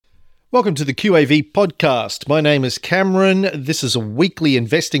Welcome to the QAV podcast. My name is Cameron. This is a weekly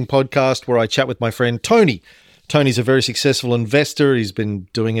investing podcast where I chat with my friend Tony. Tony's a very successful investor. He's been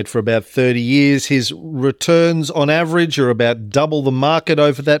doing it for about 30 years. His returns on average are about double the market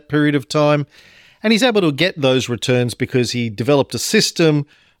over that period of time. And he's able to get those returns because he developed a system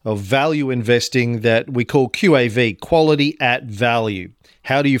of value investing that we call QAV, quality at value.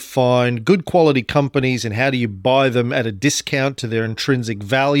 How do you find good quality companies and how do you buy them at a discount to their intrinsic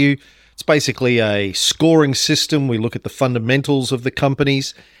value? It's basically a scoring system. We look at the fundamentals of the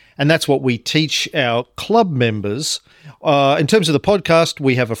companies, and that's what we teach our club members. In terms of the podcast,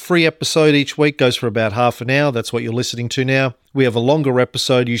 we have a free episode each week, goes for about half an hour. That's what you're listening to now. We have a longer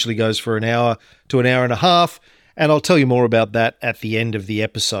episode, usually goes for an hour to an hour and a half, and I'll tell you more about that at the end of the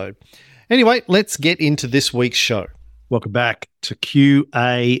episode. Anyway, let's get into this week's show. Welcome back to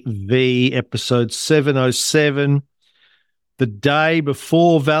QAV episode 707. The day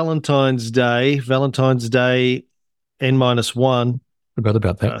before Valentine's Day N-1. Forgot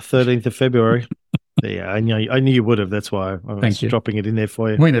about that. 13th of February. Yeah, I knew you would have. That's why I was dropping it in there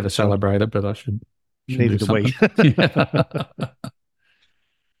for you. We never celebrate it, but I should Neither do we.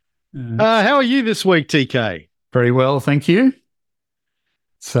 Yeah. How are you this week, TK? Very well, thank you.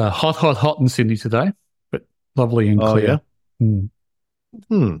 It's hot in Sydney today, but lovely and clear.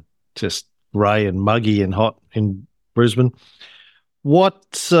 Yeah? Just grey and muggy and hot in Brisbane.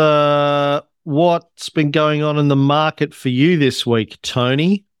 What's been going on in the market for you this week,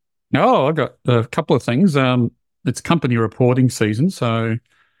 Tony? Oh, I've got a couple of things. It's company reporting season, so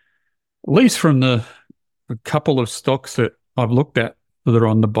at least from the couple of stocks that I've looked at that are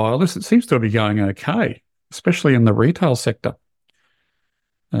on the buy list, it seems to be going okay, especially in the retail sector.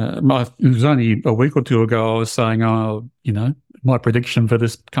 It was only a week or two ago I was saying, my prediction for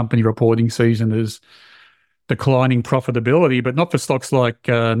this company reporting season is declining profitability, but not for stocks like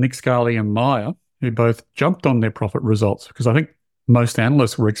Scali and Myer, who both jumped on their profit results, because I think most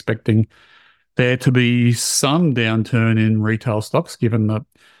analysts were expecting there to be some downturn in retail stocks given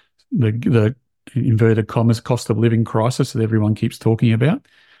the inverted commas cost of living crisis that everyone keeps talking about.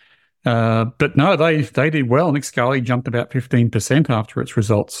 But no, they did well. Scali jumped about 15% after its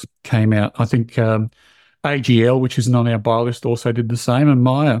results came out. I think AGL, which isn't on our buy list, also did the same, and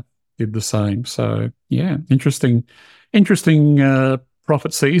Myer did the same. So yeah, interesting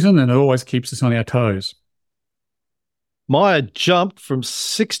profit season, and it always keeps us on our toes. Myer jumped from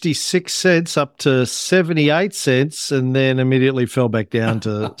 66 cents up to 78 cents and then immediately fell back down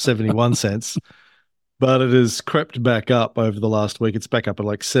to 71 cents. But it has crept back up over the last week. It's back up at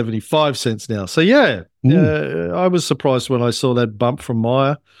like 75 cents now. So yeah, I was surprised when I saw that bump from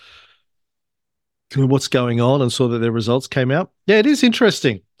Myer. What's going on, and saw that their results came out. Yeah, it is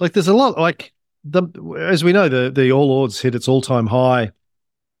interesting. Like there's a lot, as we know, the All Ords hit its all-time high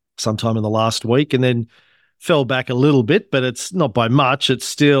sometime in the last week and then fell back a little bit, but it's not by much. It's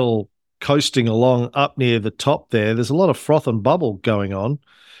still coasting along up near the top there. There's a lot of froth and bubble going on.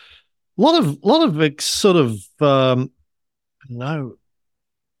 A lot of sort of,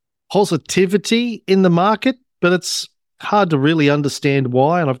 positivity in the market, but it's hard to really understand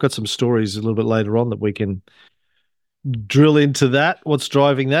why. And I've got some stories a little bit later on that we can drill into that. What's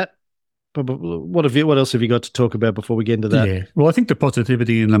driving that? But what else have you got to talk about before we get into that? Yeah, well, I think the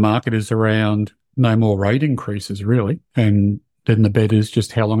positivity in the market is around no more rate increases, really, and then the bet is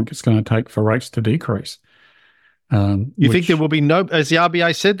just how long it's going to take for rates to decrease. You think there will be no, as the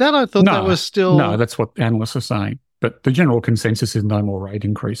RBA said that? I thought that was still... No, that's what analysts are saying. But the general consensus is no more rate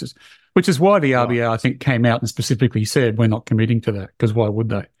increases, which is why the RBA, I think, came out and specifically said we're not committing to that, because why would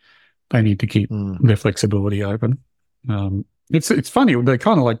they? They need to keep their flexibility open. It's funny. They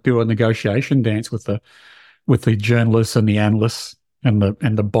kind of like do a negotiation dance with the journalists and the analysts and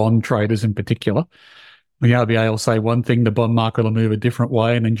the bond traders in particular. The RBA will say one thing, the bond market will move a different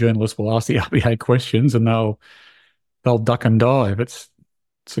way, and then journalists will ask the RBA questions and they'll duck and dive. It's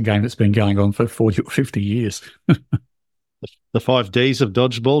a game that's been going on for 40 or 50 years. The 5 Ds of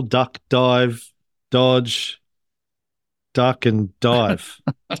dodgeball: duck, dive, dodge, duck, and dive.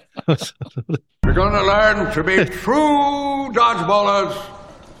 You're going to learn to be true dodgeballers.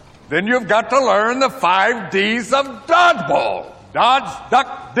 Then you've got to learn the 5 Ds of dodgeball: dodge,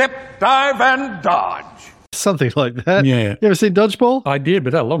 duck, dip, dive, and dodge. Something like that. Yeah. You ever seen dodgeball? I did,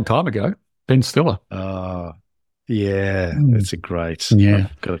 but a long time ago. Ben Stiller. Yeah, it's a great. Yeah.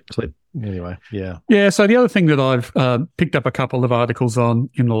 I've got a clip. Anyway, yeah. Yeah, so the other thing that I've picked up a couple of articles on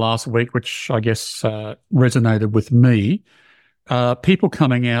in the last week, which I guess resonated with me, people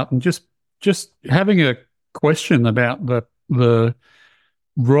coming out and just having a question about the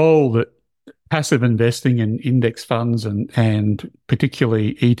role that passive investing in index funds and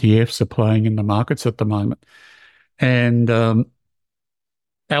particularly ETFs are playing in the markets at the moment. And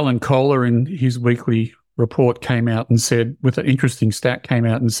Alan Kohler in his weekly report came out and said, with an interesting stat, came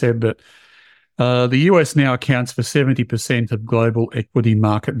out and said that the US now accounts for 70% of global equity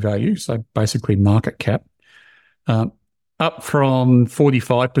market value, so basically market cap, up from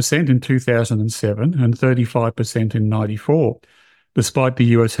 45% in 2007 and 35% in 94, despite the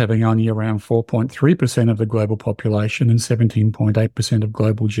US having only around 4.3% of the global population and 17.8% of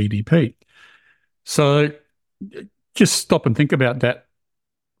global GDP. So just stop and think about that.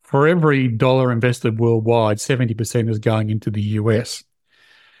 For every dollar invested worldwide, 70% is going into the US.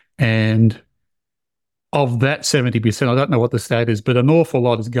 And of that 70%, I don't know what the stat is, but an awful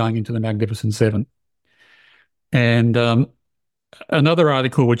lot is going into the Magnificent Seven. And another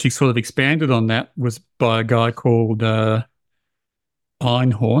article which he sort of expanded on that was by a guy called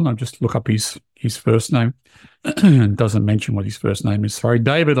Einhorn. I'll just look up his first name. It doesn't mention what his first name is. Sorry,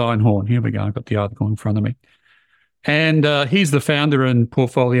 David Einhorn. Here we go. I've got the article in front of me. And he's the founder and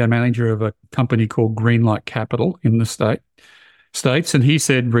portfolio manager of a company called Greenlight Capital in the States. And he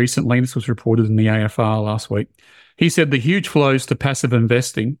said recently, this was reported in the AFR last week, he said the huge flows to passive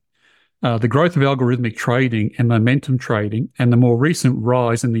investing, the growth of algorithmic trading and momentum trading, and the more recent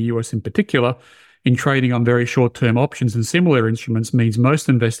rise in the US in particular in trading on very short-term options and similar instruments means most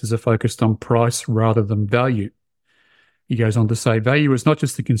investors are focused on price rather than value. He goes on to say, value is not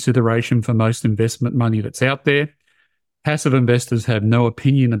just a consideration for most investment money that's out there. Passive investors have no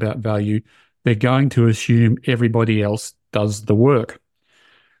opinion about value. They're going to assume everybody else does the work.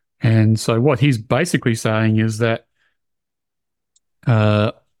 And so what he's basically saying is that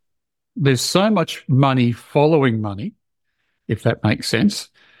there's so much money following money, if that makes sense,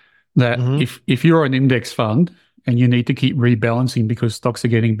 that if you're an index fund and you need to keep rebalancing because stocks are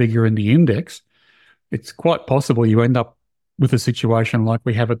getting bigger in the index, it's quite possible you end up with a situation like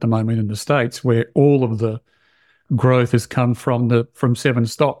we have at the moment in the States where all of the growth has come from 7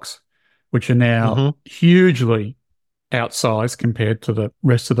 stocks, which are now hugely outsized compared to the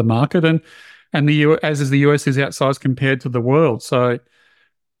rest of the market, and as is the US is outsized compared to the world. So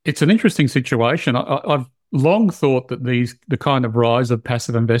it's an interesting situation. I've long thought that the kind of rise of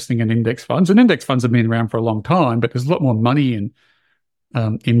passive investing in index funds, and index funds have been around for a long time, but there's a lot more money in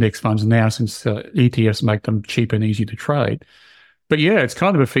index funds now since ETFs make them cheap and easy to trade. But yeah, it's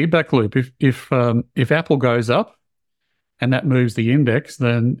kind of a feedback loop. If Apple goes up and that moves the index,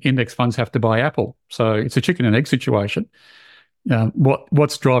 then index funds have to buy Apple. So it's a chicken and egg situation.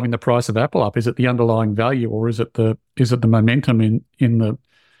 What's driving the price of Apple up? Is it the underlying value, or is it the momentum in the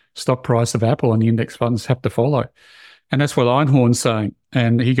stock price of Apple, and the index funds have to follow? And that's what Einhorn's saying.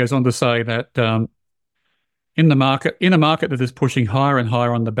 And he goes on to say that in a market that is pushing higher and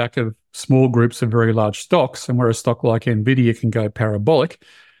higher on the back of small groups of very large stocks, and where a stock like Nvidia can go parabolic,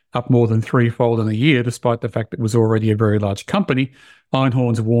 up more than threefold in a year, despite the fact that it was already a very large company,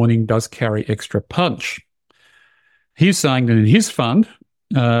 Einhorn's warning does carry extra punch. He's saying that in his fund,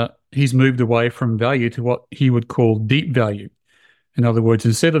 he's moved away from value to what he would call deep value. In other words,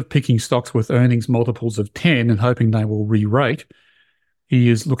 instead of picking stocks with earnings multiples of 10 and hoping they will re-rate, he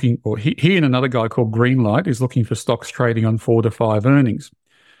is looking, or he and another guy called Greenlight is looking for stocks trading on 4 to 5 earnings.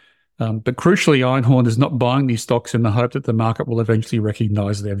 But crucially, Einhorn is not buying these stocks in the hope that the market will eventually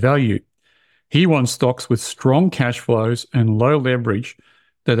recognize their value. He wants stocks with strong cash flows and low leverage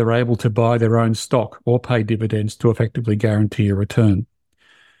that are able to buy their own stock or pay dividends to effectively guarantee a return.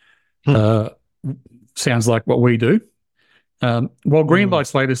 Sounds like what we do. While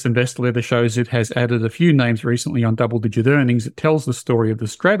Greenlight's latest investor letter shows it has added a few names recently on double-digit earnings, it tells the story of the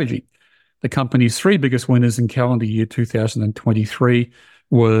strategy. The company's 3 biggest winners in calendar year 2023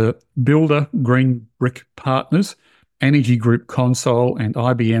 were Builder Green Brick Partners, Energy Group Console, and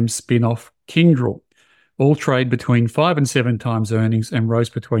IBM spin-off Kyndryl. All trade between 5 and 7 times earnings and rose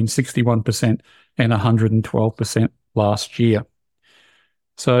between 61% and 112% last year.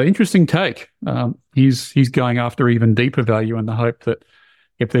 So interesting take. He's going after even deeper value in the hope that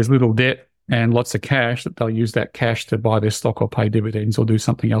if there's little debt and lots of cash, that they'll use that cash to buy their stock or pay dividends or do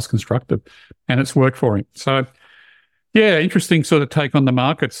something else constructive. And it's worked for him. So yeah, interesting sort of take on the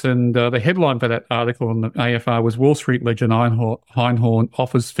markets. And the headline for that article on the AFR was Wall Street legend Einhorn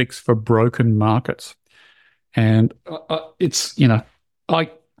offers fix for broken markets. And it's,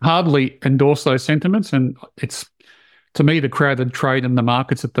 I hardly endorse those sentiments. And it's, to me, the crowded trade in the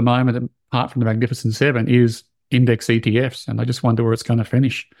markets at the moment, apart from the Magnificent Seven, is index ETFs. And I just wonder where it's going to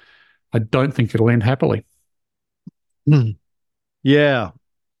finish. I don't think it'll end happily. Yeah.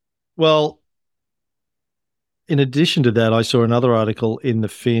 Well, in addition to that, I saw another article in the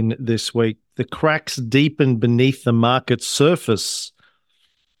Fin this week. The cracks deepen beneath the market surface.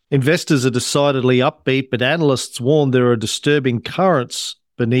 Investors are decidedly upbeat, but analysts warn there are disturbing currents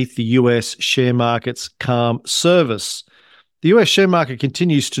beneath the US share market's calm surface. The US share market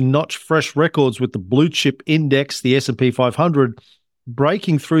continues to notch fresh records with the blue chip index, the S&P 500,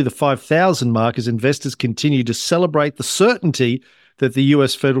 breaking through the 5,000 mark as investors continue to celebrate the certainty that the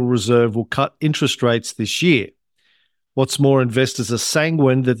US Federal Reserve will cut interest rates this year. What's more, investors are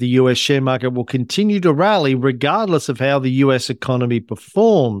sanguine that the US share market will continue to rally regardless of how the US economy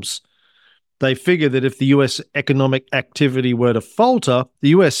performs. They figure that if the US economic activity were to falter, the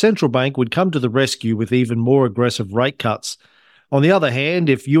US central bank would come to the rescue with even more aggressive rate cuts. On the other hand,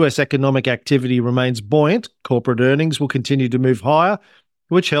 if US economic activity remains buoyant, corporate earnings will continue to move higher,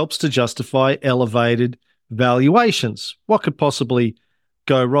 which helps to justify elevated valuations. What could possibly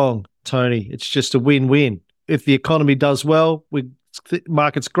go wrong, Tony? It's just a win-win. If the economy does well,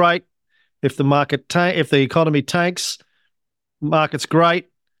 market's great. If the economy tanks, market's great.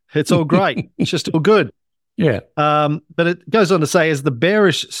 It's all great. It's just all good. Yeah. But it goes on to say, as the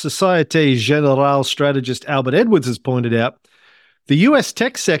bearish Societe Generale strategist Albert Edwards has pointed out, the US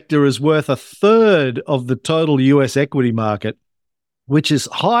tech sector is worth a third of the total US equity market, which is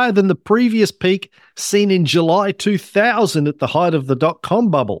higher than the previous peak seen in July 2000 at the height of the dot-com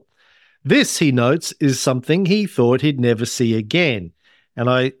bubble. This, he notes, is something he thought he'd never see again. And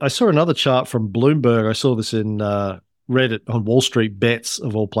I saw another chart from Bloomberg. I saw this in Reddit on Wall Street Bets,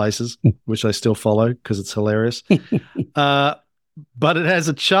 of all places, which I still follow because it's hilarious. But it has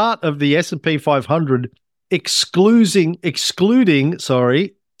a chart of the S&P 500 excluding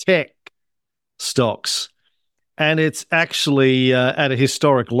tech stocks. And it's actually at a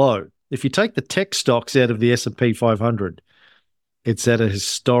historic low. If you take the tech stocks out of the S&P 500, it's at a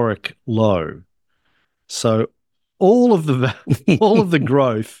historic low. So all of the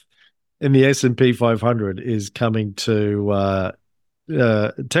growth in the S&P 500 is coming to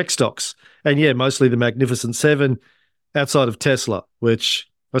tech stocks. And yeah, mostly the Magnificent Seven outside of Tesla, which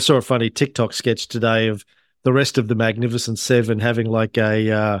I saw a funny TikTok sketch today of the rest of the Magnificent Seven having like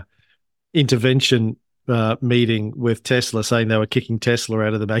a intervention meeting with Tesla, saying they were kicking Tesla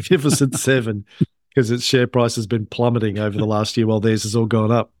out of the Magnificent Seven because its share price has been plummeting over the last year while theirs has all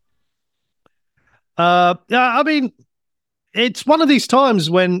gone up. I mean, it's one of these times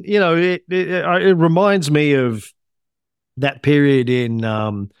when, you know, it reminds me of that period in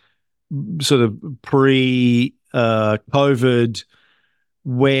sort of pre-COVID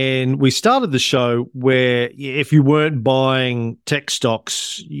when we started the show, where if you weren't buying tech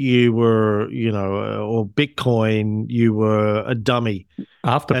stocks, you were, you know, or Bitcoin, you were a dummy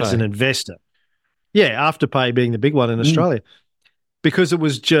as an investor. Yeah, Afterpay being the big one in Australia. Because it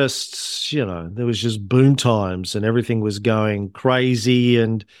was just, you know, there was just boom times and everything was going crazy.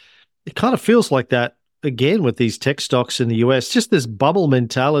 And it kind of feels like that again with these tech stocks in the US, just this bubble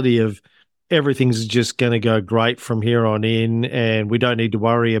mentality of everything's just going to go great from here on in, and we don't need to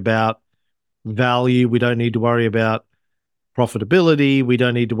worry about value. We don't need to worry about profitability. We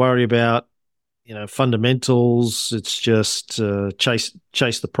don't need to worry about, you know, fundamentals. It's just chase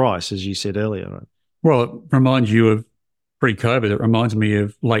the price, as you said earlier. Right? Well, it reminds you of pre-COVID. It reminds me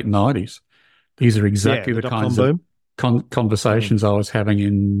of late 90s. These are exactly the kinds of conversations I was having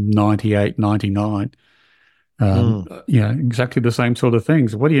in 98, 99. Yeah, exactly the same sort of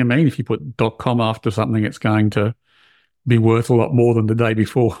things. What do you mean if you put .com after something, it's going to be worth a lot more than the day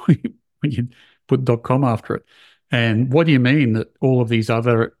before when you put .com after it? And what do you mean that all of these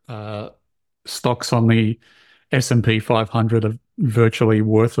other stocks on the S&P 500 are virtually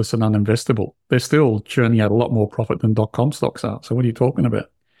worthless and uninvestable? They're still churning out a lot more profit than .com stocks are. So what are you talking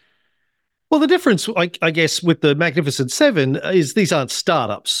about? Well, the difference, I guess, with the Magnificent Seven is these aren't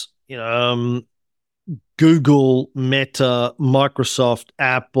startups. You know, Google, Meta, Microsoft,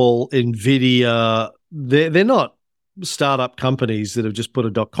 Apple, NVIDIA, they're not startup companies that have just put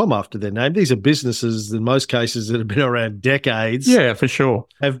a .com after their name. These are businesses, in most cases, that have been around decades. Yeah, for sure.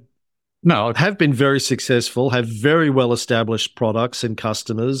 Have been very successful, have very well-established products and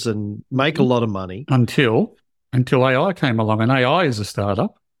customers and make a lot of money. Until AI came along, and AI is a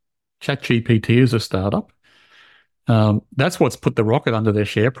startup. ChatGPT is a startup. That's what's put the rocket under their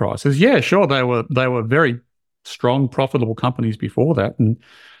share prices. Yeah, sure, they were very strong, profitable companies before that. And,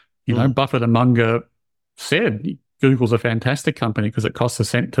 you know, Buffett and Munger said Google's a fantastic company because it costs a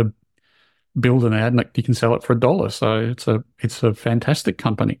cent to build an ad and you can sell it for $1. So it's a fantastic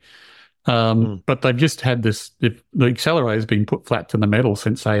company. But they've just had this, the accelerator's been put flat to the metal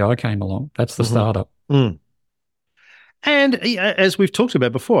since AI came along. That's the startup. And as we've talked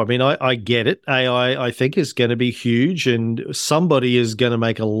about before, I mean, I get it. AI, I think, is going to be huge, and somebody is going to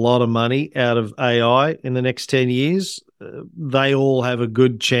make a lot of money out of AI in the next 10 years. They all have a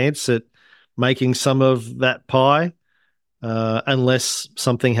good chance at making some of that pie, unless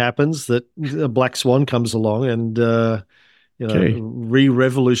something happens that a black swan comes along and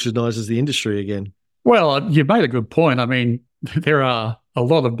re-revolutionizes the industry again. Well, you made a good point. I mean, there are a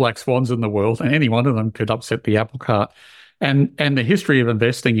lot of black swans in the world, and any one of them could upset the apple cart. And the history of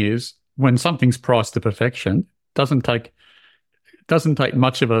investing is when something's priced to perfection, doesn't even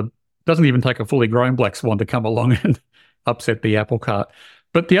take a fully grown black swan to come along and upset the apple cart.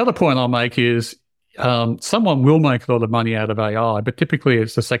 But the other point I'll make is someone will make a lot of money out of AI, but typically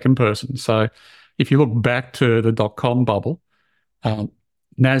it's the second person. So if you look back to the dot-com bubble,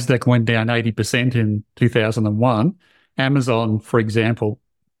 NASDAQ went down 80% in 2001. Amazon, for example,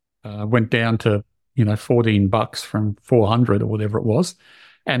 went down to $14 from 400 or whatever it was.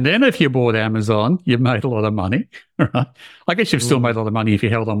 And then if you bought Amazon, you made a lot of money, right? I guess you've still made a lot of money if you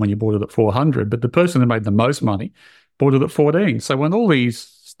held on when you bought it at 400, but the person who made the most money bought it at 14. So when all these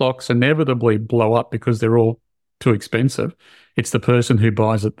stocks inevitably blow up because they're all too expensive, it's the person who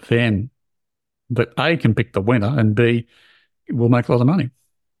buys it then that A, can pick the winner, and B, will make a lot of money.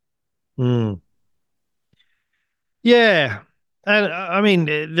 Yeah. And I mean,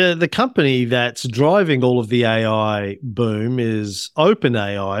 the company that's driving all of the AI boom is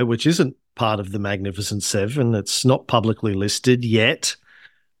OpenAI, which isn't part of the Magnificent Seven. It's not publicly listed yet.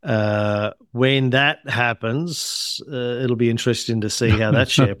 When that happens, it'll be interesting to see how that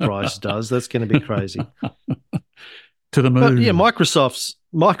share price does. That's going to be crazy. To the moon. But yeah, Microsoft's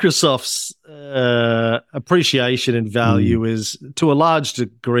appreciation and value is, to a large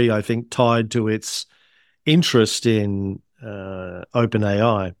degree, I think, tied to its interest in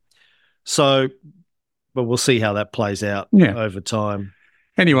OpenAI. So, but we'll see how that plays out over time.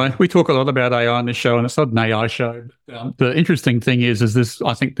 Anyway, we talk a lot about AI on this show, and it's not an AI show. The interesting thing is this,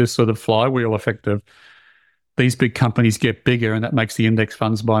 I think, this sort of flywheel effect of these big companies get bigger, and that makes the index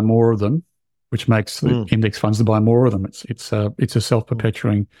funds buy more of them, which makes the index funds to buy more of them. It's a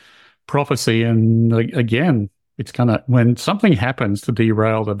self-perpetuating prophecy. And again, it's kind of, when something happens to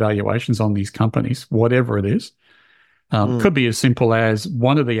derail the valuations on these companies, whatever it is, could be as simple as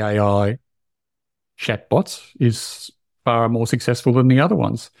one of the AI chatbots is far more successful than the other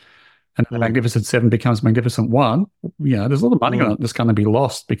ones. And the Magnificent Seven becomes Magnificent One. There's a lot of money on it that's going to be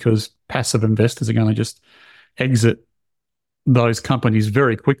lost because passive investors are going to just exit those companies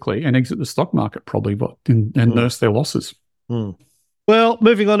very quickly and exit the stock market probably, and nurse their losses. Well,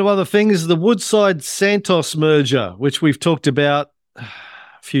 moving on to other things, the Woodside Santos merger, which we've talked about a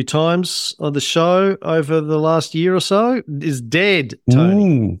few times on the show over the last year or so, is dead,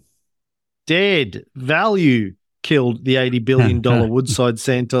 Tony. Dead. Value killed the $80 billion Woodside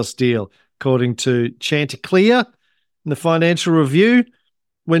Santos deal, according to Chanticleer in the Financial Review.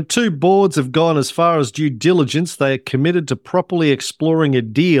 When two boards have gone as far as due diligence, they are committed to properly exploring a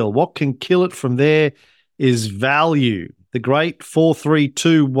deal. What can kill it from there is value. The great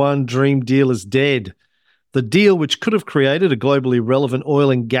 4-3-2-1 dream deal is dead. The deal, which could have created a globally relevant oil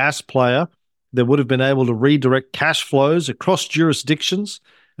and gas player that would have been able to redirect cash flows across jurisdictions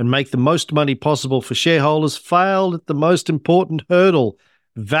and make the most money possible for shareholders, failed at the most important hurdle,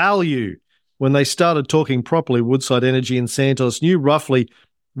 value. When they started talking properly, Woodside Energy and Santos knew roughly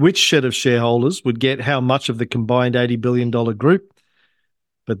which set of shareholders would get how much of the combined $80 billion group.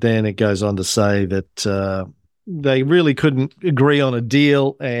 But then it goes on to say that they really couldn't agree on a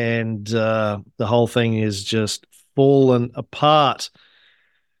deal, and the whole thing is just fallen apart.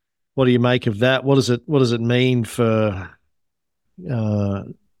 What do you make of that? What does it mean for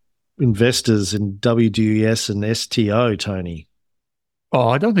investors in WDS and STO, Tony? Oh,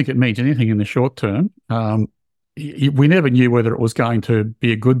 I don't think it means anything in the short term. We never knew whether it was going to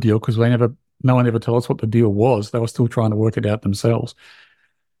be a good deal because no one ever told us what the deal was. They were still trying to work it out themselves.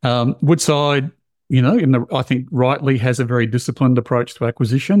 Woodside, I think rightly has a very disciplined approach to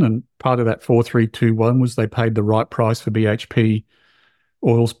acquisition, and part of that 4-3-2-1 was they paid the right price for BHP's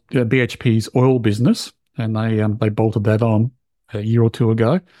oil business, and they bolted that on a year or two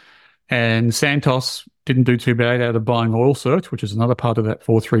ago. And Santos didn't do too bad out of buying Oil Search, which is another part of that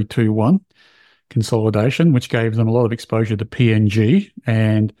 4-3-2-1 consolidation, which gave them a lot of exposure to PNG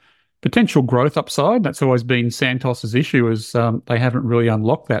and potential growth upside. That's always been Santos's issue, is they haven't really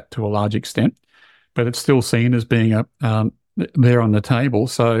unlocked that to a large extent, but it's still seen as being there on the table.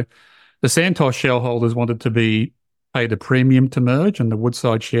 So the Santos shareholders wanted to be paid a premium to merge, and the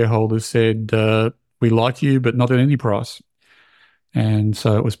Woodside shareholders said, we like you, but not at any price. And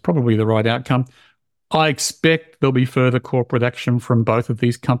so it was probably the right outcome. I expect there'll be further corporate action from both of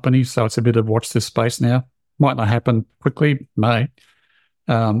these companies, so it's a bit of watch this space now. Might not happen quickly, may.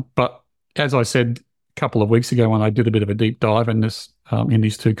 But as I said a couple of weeks ago when I did a bit of a deep dive in this, in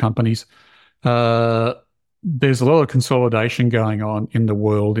these two companies, there's a lot of consolidation going on in the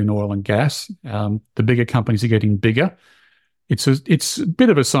world in oil and gas. The bigger companies are getting bigger. It's a bit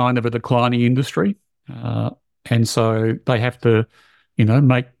of a sign of a declining industry, and so they have to,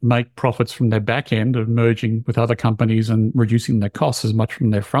 make profits from their back end of merging with other companies and reducing their costs as much from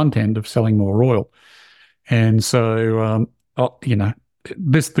their front end of selling more oil. And so,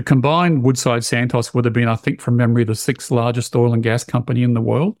 the combined Woodside Santos would have been, I think, from memory, the 6th largest oil and gas company in the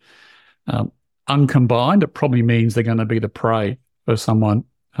world. Uncombined, it probably means they're going to be the prey for someone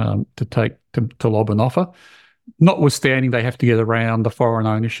to lob an offer. Notwithstanding, they have to get around the foreign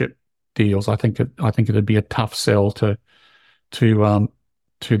ownership deals. I think it'd be a tough sell to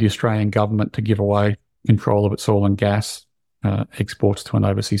the Australian government to give away control of its oil and gas exports to an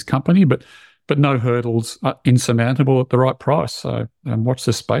overseas company, but no hurdles are insurmountable at the right price. So watch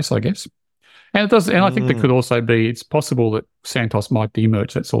this space, I guess. And it does, and I think there could also be, it's possible that Santos might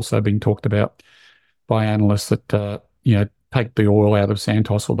demerge. That's also been talked about by analysts that take the oil out of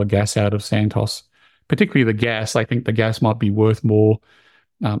Santos or the gas out of Santos. Particularly the gas. I think the gas might be worth more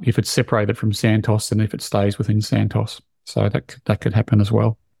if it's separated from Santos than if it stays within Santos. So that could happen as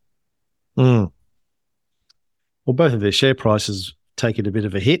well. Well, both of their share prices taken a bit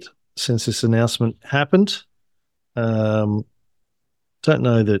of a hit since this announcement happened. Don't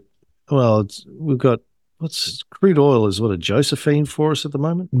know that. Well, we've got crude oil is a Josephine for us at the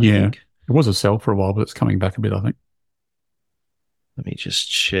moment. I think. It was a sell for a while, but it's coming back a bit, I think. Let me just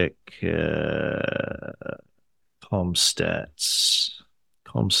check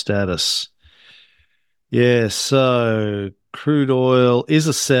ComStatus. Yeah, so crude oil is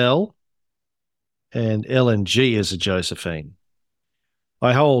a sell and LNG is a Josephine.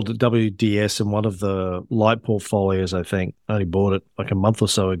 I hold WDS in one of the light portfolios, I think. I only bought it like a month or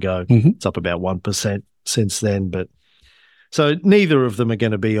so ago. Mm-hmm. It's up about 1% since then. But so neither of them are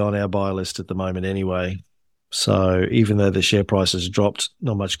going to be on our buy list at the moment anyway. So even though the share price has dropped,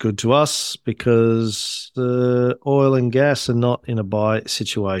 not much good to us because the oil and gas are not in a buy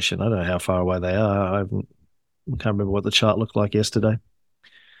situation. I don't know how far away they are. I can't remember what the chart looked like yesterday.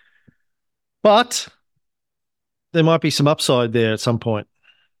 But there might be some upside there at some point.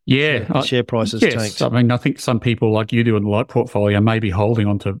 Yeah. Share prices tanked. I mean, I think some people like you do in the light portfolio may be holding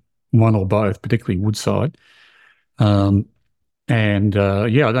onto one or both, particularly Woodside. I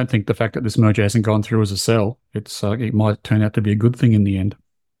don't think the fact that this merger hasn't gone through as a sell, it might turn out to be a good thing in the end.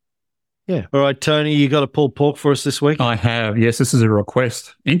 Yeah. All right, Tony, you got a pulled pork for us this week? I have. Yes, this is a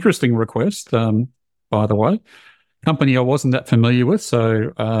request. Interesting request, by the way. Company I wasn't that familiar with,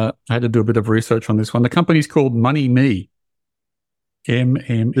 so I had to do a bit of research on this one. The company's called Money Me.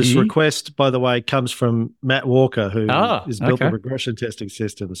 MME. This request, by the way, comes from Matt Walker, who has built a regression testing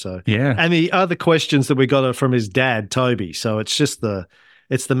system. So yeah, and the other questions that we got are from his dad, Toby. So it's just the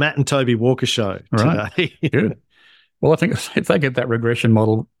Matt and Toby Walker show today. Good. Well, I think if they get that regression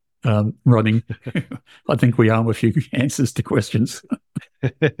model running, I think we arm a few answers to questions.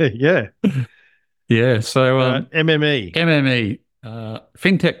 Yeah. Yeah. So MME,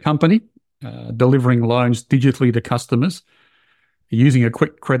 fintech company delivering loans digitally to customers, using a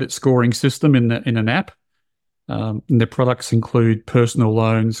quick credit scoring system in an app. And their products include personal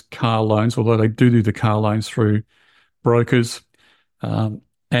loans, car loans, although they do the car loans through brokers. And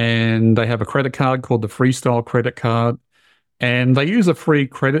they have a credit card called the Freestyle credit card. And they use a free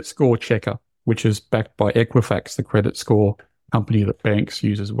credit score checker, which is backed by Equifax, the credit score company that banks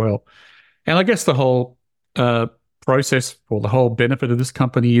use as well. And I guess the whole process or the whole benefit of this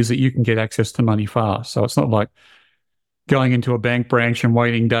company is that you can get access to money fast. So it's not like going into a bank branch and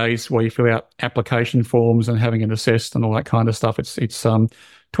waiting days while you fill out application forms and having it assessed and all that kind of stuff. It's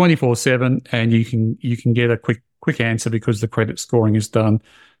 24/7, and you can get a quick answer because the credit scoring is done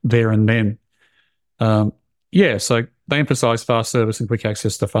there and then. So they emphasize fast service and quick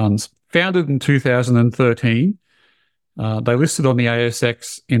access to funds. Founded in 2013, they listed on the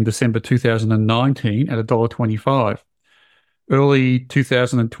ASX in December 2019 at $1.25. Early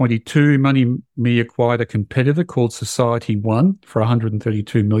 2022, Money Me acquired a competitor called Society One for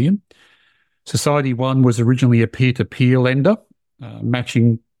 $132 million. Society One was originally a peer-to-peer lender,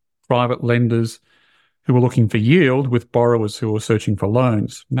 matching private lenders who were looking for yield with borrowers who were searching for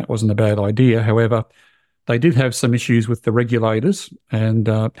loans. And that wasn't a bad idea. However, they did have some issues with the regulators and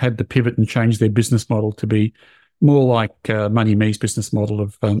had to pivot and change their business model to be more like Money Me's business model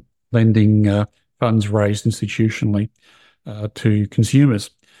of lending funds raised institutionally to consumers.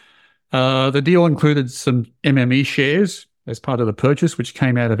 The deal included some MME shares as part of the purchase, which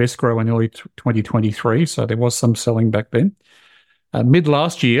came out of escrow in early 2023. So there was some selling back then. Mid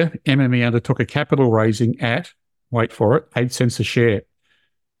last year, MME undertook a capital raising at, wait for it, 8 cents a share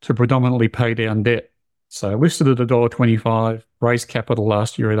to predominantly pay down debt. So listed at $1.25, raised capital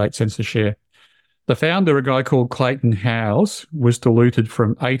last year at 8 cents a share. The founder, a guy called Clayton Howes, was diluted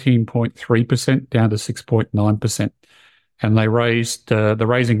from 18.3% down to 6.9%. And they the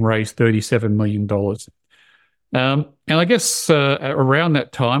raising raised $37 million. And I guess around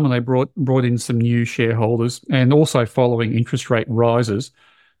that time, when they brought in some new shareholders, and also following interest rate rises,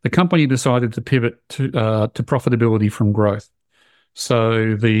 the company decided to pivot to profitability from growth.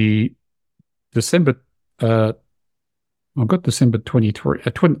 So the December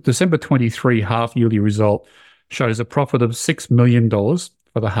 23 half yearly result shows a profit of $6 million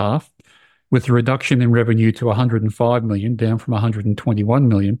for the half, with a reduction in revenue to $105 million, down from $121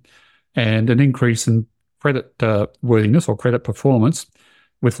 million, and an increase in credit worthiness or credit performance,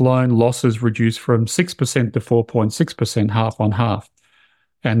 with loan losses reduced from 6% to 4.6% half on half.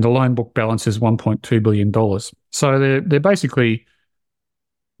 And the loan book balance is $1.2 billion. So they're basically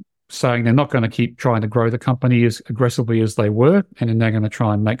saying they're not going to keep trying to grow the company as aggressively as they were, and then they're going to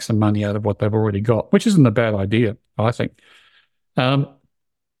try and make some money out of what they've already got, which isn't a bad idea, I think.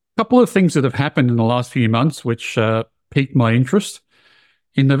 Couple of things that have happened in the last few months which piqued my interest.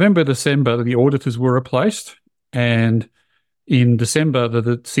 In November, December, the auditors were replaced, and in December,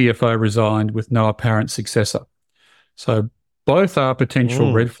 the CFO resigned with no apparent successor. So both are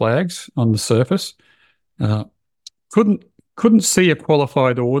potential red flags on the surface. Couldn't see a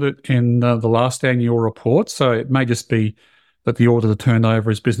qualified audit in the last annual report, so it may just be that the auditor turned over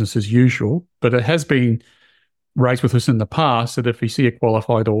as business as usual, but it has been raised with us in the past that if we see a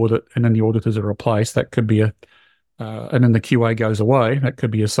qualified audit and then the auditors are replaced, that could be and then the QA goes away, that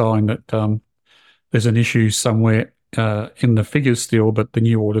could be a sign that there's an issue somewhere in the figures still, but the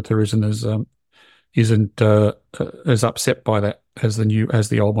new auditor isn't as upset by that as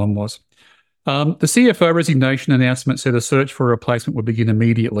the old one was. The CFO resignation announcement said a search for a replacement would begin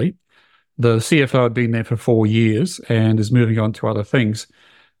immediately. The CFO had been there for 4 years and is moving on to other things.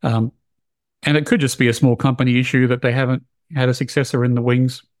 And it could just be a small company issue that they haven't had a successor in the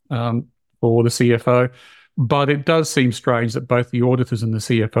wings for the CFO. But it does seem strange that both the auditors and the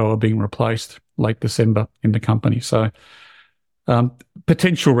CFO are being replaced late December in the company. So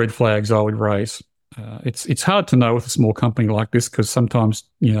potential red flags I would raise. It's hard to know with a small company like this because sometimes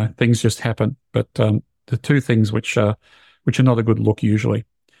things just happen. But the two things which are not a good look usually.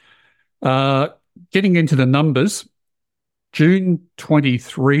 Getting into the numbers. June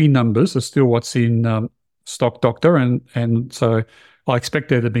 23 numbers are still what's in Stock Doctor, and so I expect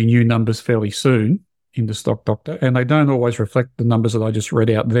there to be new numbers fairly soon in the Stock Doctor, and they don't always reflect the numbers that I just read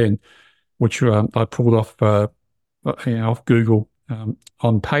out then, which I pulled off Google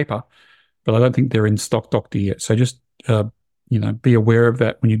on paper, but I don't think they're in Stock Doctor yet. So just be aware of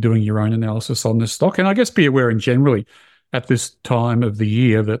that when you're doing your own analysis on this stock, and I guess be aware in generally at this time of the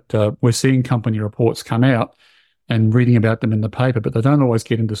year that we're seeing company reports come out and reading about them in the paper, but they don't always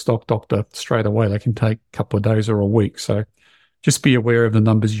get into Stock Doctor straight away. They can take a couple of days or a week. So just be aware of the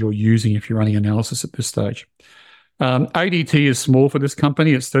numbers you're using if you're running analysis at this stage. ADT is small for this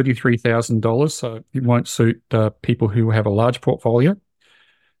company. It's $33,000, so it won't suit people who have a large portfolio.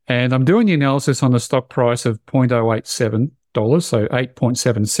 And I'm doing the analysis on the stock price of $0.087, so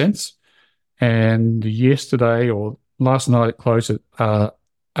 8.7 cents. And yesterday or last night it closed at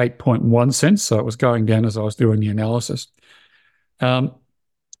 8.1 cents, so it was going down as I was doing the analysis.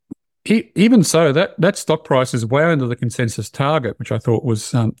 Even so, that stock price is way under the consensus target, which I thought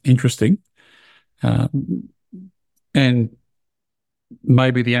was interesting. And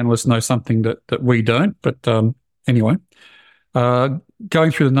maybe the analysts know something that we don't, but anyway.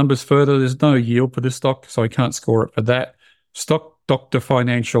 Going through the numbers further, there's no yield for this stock, so I can't score it for that. Stock Doctor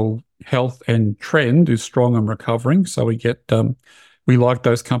Financial Health and Trend is strong and recovering, so we like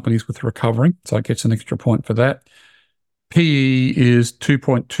those companies with recovering, so it gets an extra point for that. PE is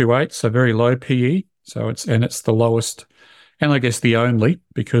 2.28, so very low PE. So it's the lowest, and I guess the only,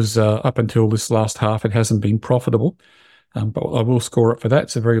 because up until this last half it hasn't been profitable. But I will score it for that.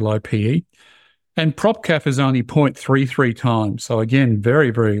 It's a very low PE. And PropCap is only 0.33 times, so again, very,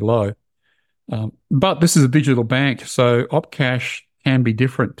 very low. But this is a digital bank, so OpCash can be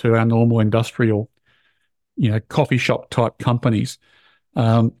different to our normal industrial, coffee shop type companies.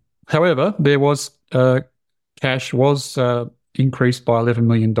 However, there was cash was increased by $11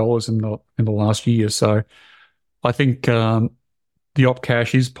 million in the last year. So I think the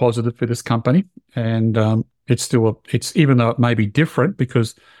OpCash is positive for this company, and it's even though it may be different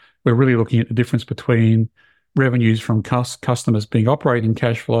because we're really looking at the difference between revenues from customers being operating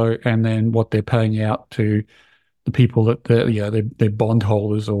cash flow and then what they're paying out to the people that they're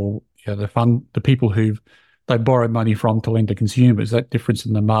bondholders or the people who they borrow money from to lend to consumers. That difference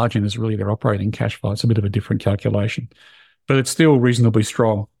in the margin is really their operating cash flow. It's a bit of a different calculation, but it's still reasonably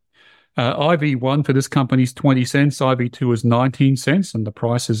strong. IV1 for this company is 20 cents, IV2 is 19 cents, and the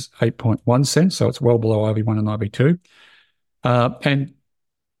price is 8.1 cents, so it's well below IV1 and IV2. And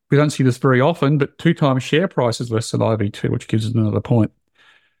we don't see this very often, but 2 times share price is less than IV2, which gives us another point.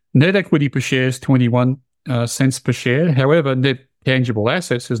 Net equity per share is 21 cents per share. However, net tangible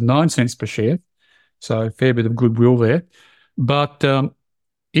assets is 9 cents per share, so a fair bit of goodwill there. But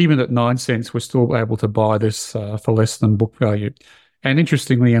even at 9 cents, we're still able to buy this for less than book value. And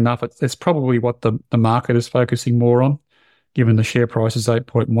interestingly enough, it's probably what the market is focusing more on, given the share price is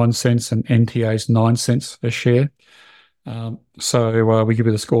 8.1 cents and NTA is 9 cents a share. So we give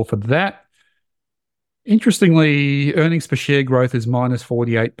it a score for that. Interestingly, earnings per share growth is minus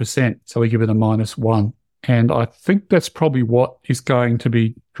 48%, so we give it a -1. And I think that's probably what is going to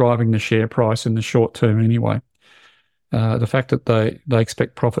be driving the share price in the short term anyway. The fact that they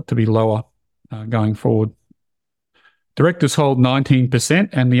expect profit to be lower going forward. Directors hold 19%,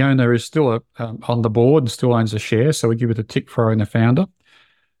 and the owner is still on the board and still owns a share, so we give it a tick for owner founder.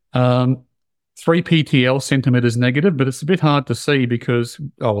 3 PTL sentiment is negative, but it's a bit hard to see because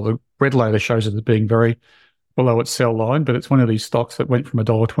the red later shows it as being very below its sell line, but it's one of these stocks that went from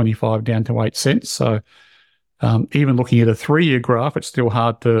 $1.25 down to 8 cents. So even looking at a 3-year graph, it's still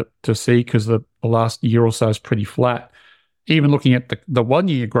hard to see because the last year or so is pretty flat. Even looking at the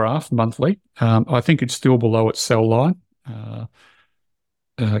 1-year graph monthly, I think it's still below its sell line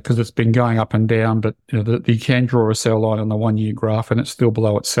because it's been going up and down, but you can draw a sell line on the 1-year graph and it's still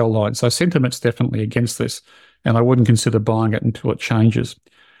below its sell line. So sentiment's definitely against this, and I wouldn't consider buying it until it changes.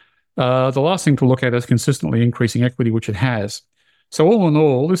 The last thing to look at is consistently increasing equity, which it has. So all in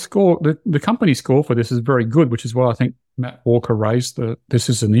all, this score, the company score for this is very good, which is why I think Matt Walker raised this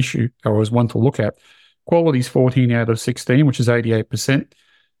is an issue or was one to look at. Quality's 14 out of 16, which is 88%.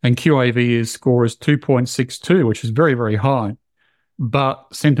 And QAV score is 2.62, which is very, very high. But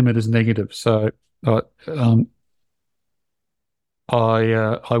sentiment is negative. So I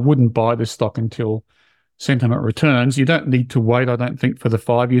wouldn't buy this stock until sentiment returns. You don't need to wait, I don't think, for the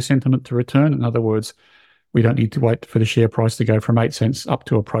 5-year sentiment to return. In other words, we don't need to wait for the share price to go from 8 cents up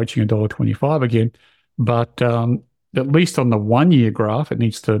to approaching $1.25 again. But at least on the 1-year graph, it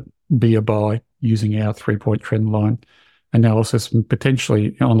needs to be a buy using our 3-point trend line analysis, and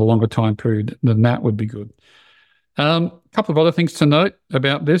potentially on a longer time period than that would be good. A couple of other things to note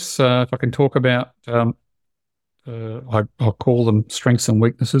about this. If I can talk about, I'll call them strengths and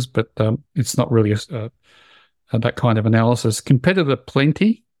weaknesses, but it's not really that kind of analysis. Competitor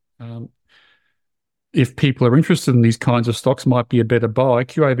plenty. If people are interested in these kinds of stocks, might be a better buy.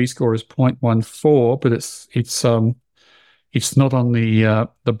 QAV score is 0.14, but it's not on the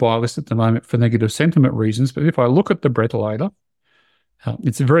buy list at the moment for negative sentiment reasons. But if I look at the Brettolator,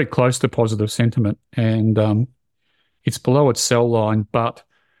 it's very close to positive sentiment, and it's below its sell line, but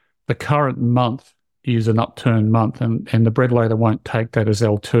the current month is an upturn month, and the Brettolator won't take that as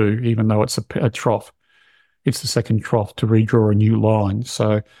L2, even though it's a trough. It's the second trough to redraw a new line.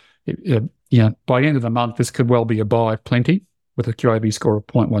 So, by the end of the month, this could well be a buy plenty with a QAV score of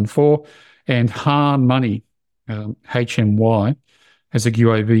 0.14. And Harm Money, HMY, has a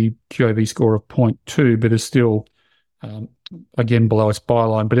QAV score of 0.2, but is still, again, below its buy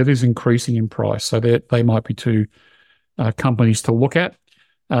line, but it is increasing in price. So they might be two companies to look at,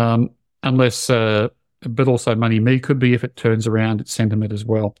 but also Money Me could be if it turns around its sentiment as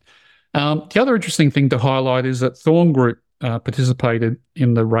well. The other interesting thing to highlight is that Thorn Group participated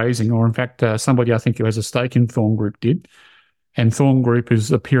in the raising, or in fact, somebody I think who has a stake in Thorn Group did. And Thorn Group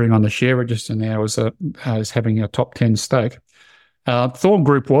is appearing on the share register now as having a top 10 stake. Thorn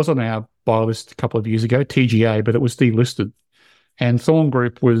Group was on our buy list a couple of years ago, TGA, but it was delisted. And Thorn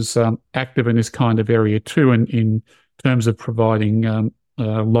Group was active in this kind of area too, in terms of providing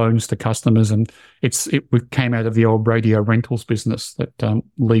loans to customers, and it came out of the old radio rentals business that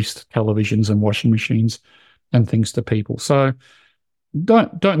leased televisions and washing machines and things to people. So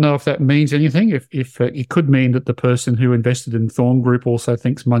don't know if that means anything. If it could mean that the person who invested in Thorn Group also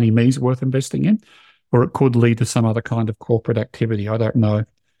thinks Money Me is worth investing in, or it could lead to some other kind of corporate activity. I don't know.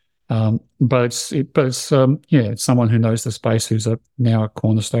 But it's someone who knows the space who's now a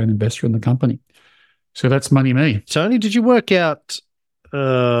cornerstone investor in the company. So that's Money Me. Tony, did you work out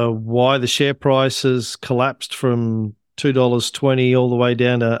why the share price has collapsed from $2.20 all the way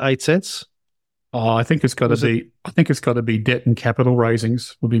down to 8 cents? Oh, I think it's got to be. I think it's got to be debt and capital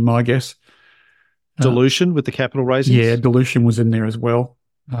raisings would be my guess. Dilution with the capital raisings. Yeah, dilution was in there as well.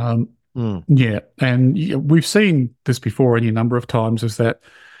 Yeah, and we've seen this before any number of times. Is that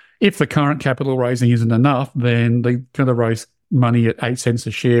if the current capital raising isn't enough, then they're going to raise money at 8 cents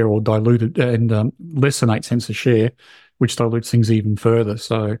a share or diluted and less than 8 cents a share, which dilutes things even further.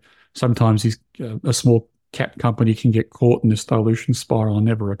 So sometimes a small cap company can get caught in this dilution spiral and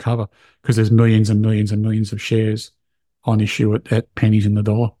never recover because there's millions and millions and millions of shares on issue at pennies in the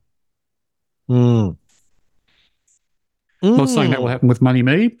dollar. I'm not saying that will happen with Money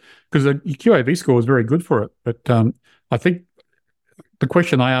Me because the QAV score is very good for it. But I think the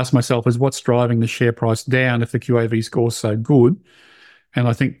question I ask myself is what's driving the share price down if the QAV score is so good? And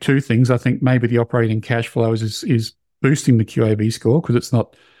I think two things. I think maybe the operating cash flows is boosting the QAV score because it's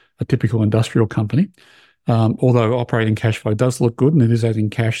not a typical industrial company. Although operating cash flow does look good and it is adding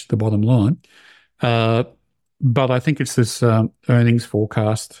cash to the bottom line. But I think it's this earnings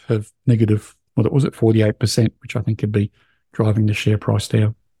forecast of negative, what was it, 48%, which I think could be driving the share price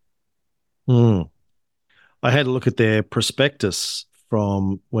down. I had a look at their prospectus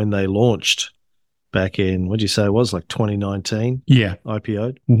from when they launched back in, what did you say it was, like 2019? Yeah.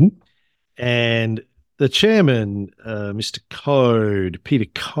 IPO'd. Mm-hmm. And the chairman, Mr. Peter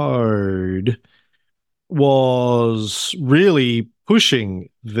Code, was really pushing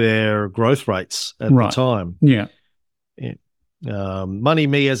their growth rates at the time. Yeah. Money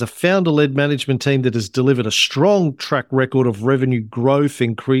Me has a founder-led management team that has delivered a strong track record of revenue growth,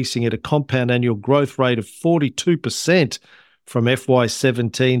 increasing at a compound annual growth rate of 42% from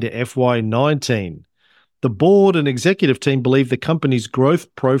FY17 to FY19. The board and executive team believe the company's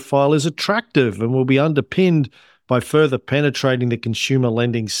growth profile is attractive and will be underpinned by further penetrating the consumer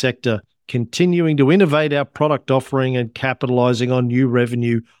lending sector, continuing to innovate our product offering and capitalizing on new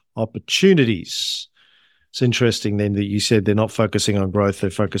revenue opportunities. It's interesting then that you said they're not focusing on growth, they're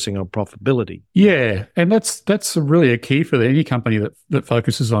focusing on profitability. Yeah, and that's really a key for any company that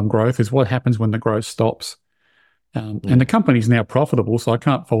focuses on growth is what happens when the growth stops. And the company's now profitable, so I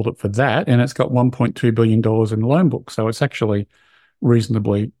can't fault it for that. And it's got $1.2 billion in the loan book, so it's actually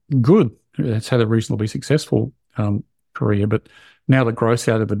reasonably good. It's had a reasonably successful career, but now the growth's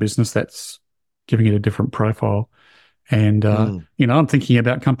out of the business, that's giving it a different profile. And, I'm thinking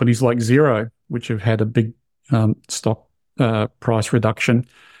about companies like Xero, which have had a big stock price reduction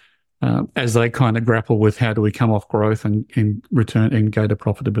as they kind of grapple with how do we come off growth and return and go to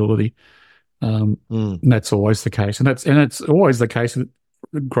profitability. That's always the case. And it's always the case that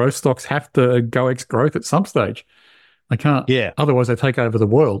growth stocks have to go ex-growth at some stage. They can't. Yeah. Otherwise, they take over the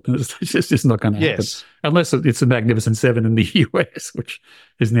world. It's just not going to happen. Yes. Unless it's a Magnificent Seven in the US, which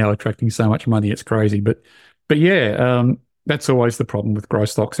is now attracting so much money. It's crazy. But yeah, that's always the problem with growth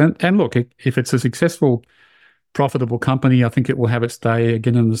stocks. And look, if it's a successful, profitable company, I think it will have its day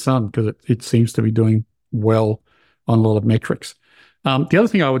again in the sun because it seems to be doing well on a lot of metrics. The other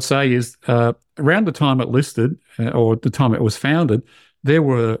thing I would say is around the time it listed or the time it was founded, there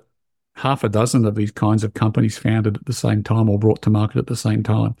were half a dozen of these kinds of companies founded at the same time or brought to market at the same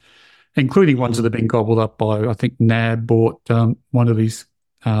time, including ones that have been gobbled up by, I think NAB bought one of these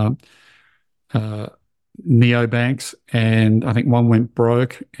neobanks, and I think one went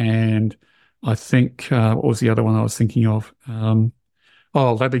broke, and I think, what was the other one I was thinking of?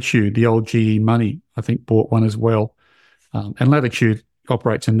 Latitude, the old GE Money, I think bought one as well. And Latitude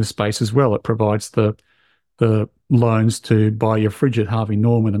operates in this space as well. It provides the loans to buy your fridge at Harvey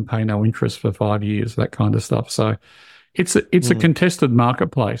Norman and pay no interest for 5 years, that kind of stuff. So it's a contested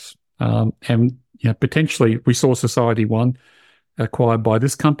marketplace. And potentially we saw Society One acquired by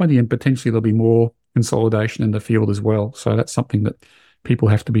this company, and potentially there'll be more consolidation in the field as well. So that's something that people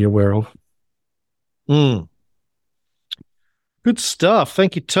have to be aware of. Good stuff.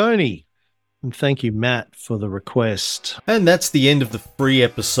 Thank you, Tony. And thank you, Matt, for the request. And that's the end of the free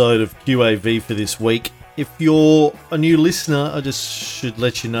episode of QAV for this week. If you're a new listener, I just should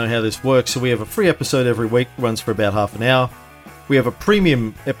let you know how this works. So we have a free episode every week, runs for about half an hour. We have a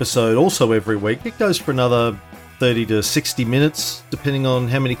premium episode also every week. It goes for another 30 to 60 minutes, depending on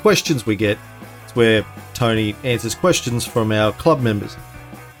how many questions we get. It's where Tony answers questions from our club members.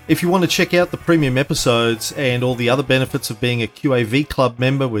 If you want to check out the premium episodes and all the other benefits of being a QAV club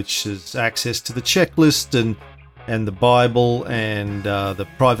member, which is access to the checklist and the Bible and the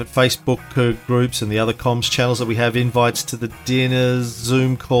private Facebook groups and the other comms channels that we have, invites to the dinners,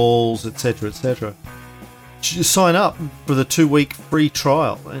 Zoom calls, etc., just sign up for the 2-week free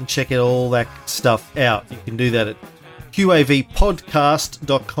trial and check all that stuff out. You can do that at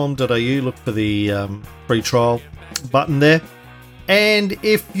qavpodcast.com.au. Look for the free trial button there. And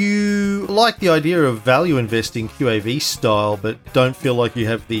if you like the idea of value investing QAV style, but don't feel like you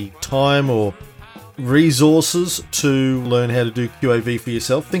have the time or resources to learn how to do QAV for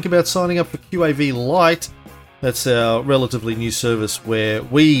yourself, think about signing up for QAV Lite. That's our relatively new service where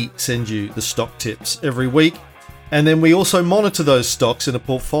we send you the stock tips every week. And then we also monitor those stocks in a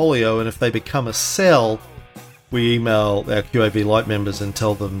portfolio. And if they become a sell, we email our QAV Lite members and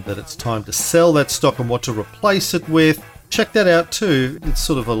tell them that it's time to sell that stock and what to replace it with. Check that out too. It's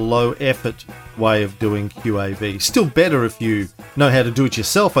sort of a low effort way of doing QAV. Still better if you know how to do it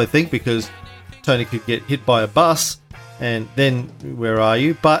yourself, I think, because Tony could get hit by a bus and then where are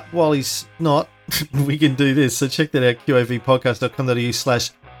you? But while he's not, we can do this. So check that out,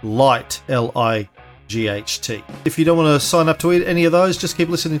 qavpodcast.com.au/light, L-I-G-H-T. If you don't want to sign up to any of those, just keep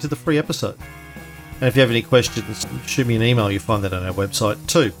listening to the free episode. And if you have any questions, shoot me an email. You'll find that on our website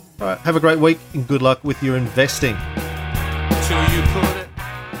too. All right, have a great week and good luck with your investing.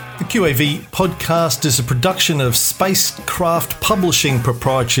 The QAV podcast is a production of Spacecraft Publishing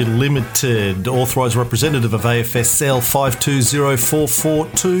Proprietary Limited, authorised representative of AFSL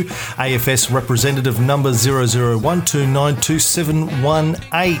 520442, AFS representative number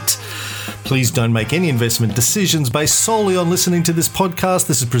 0012922718. Please don't make any investment decisions based solely on listening to this podcast.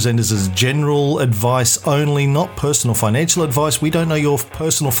 This is presented as general advice only, not personal financial advice. We don't know your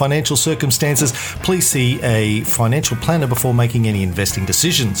personal financial circumstances. Please see a financial planner before making any investing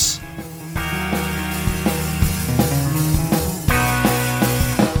decisions.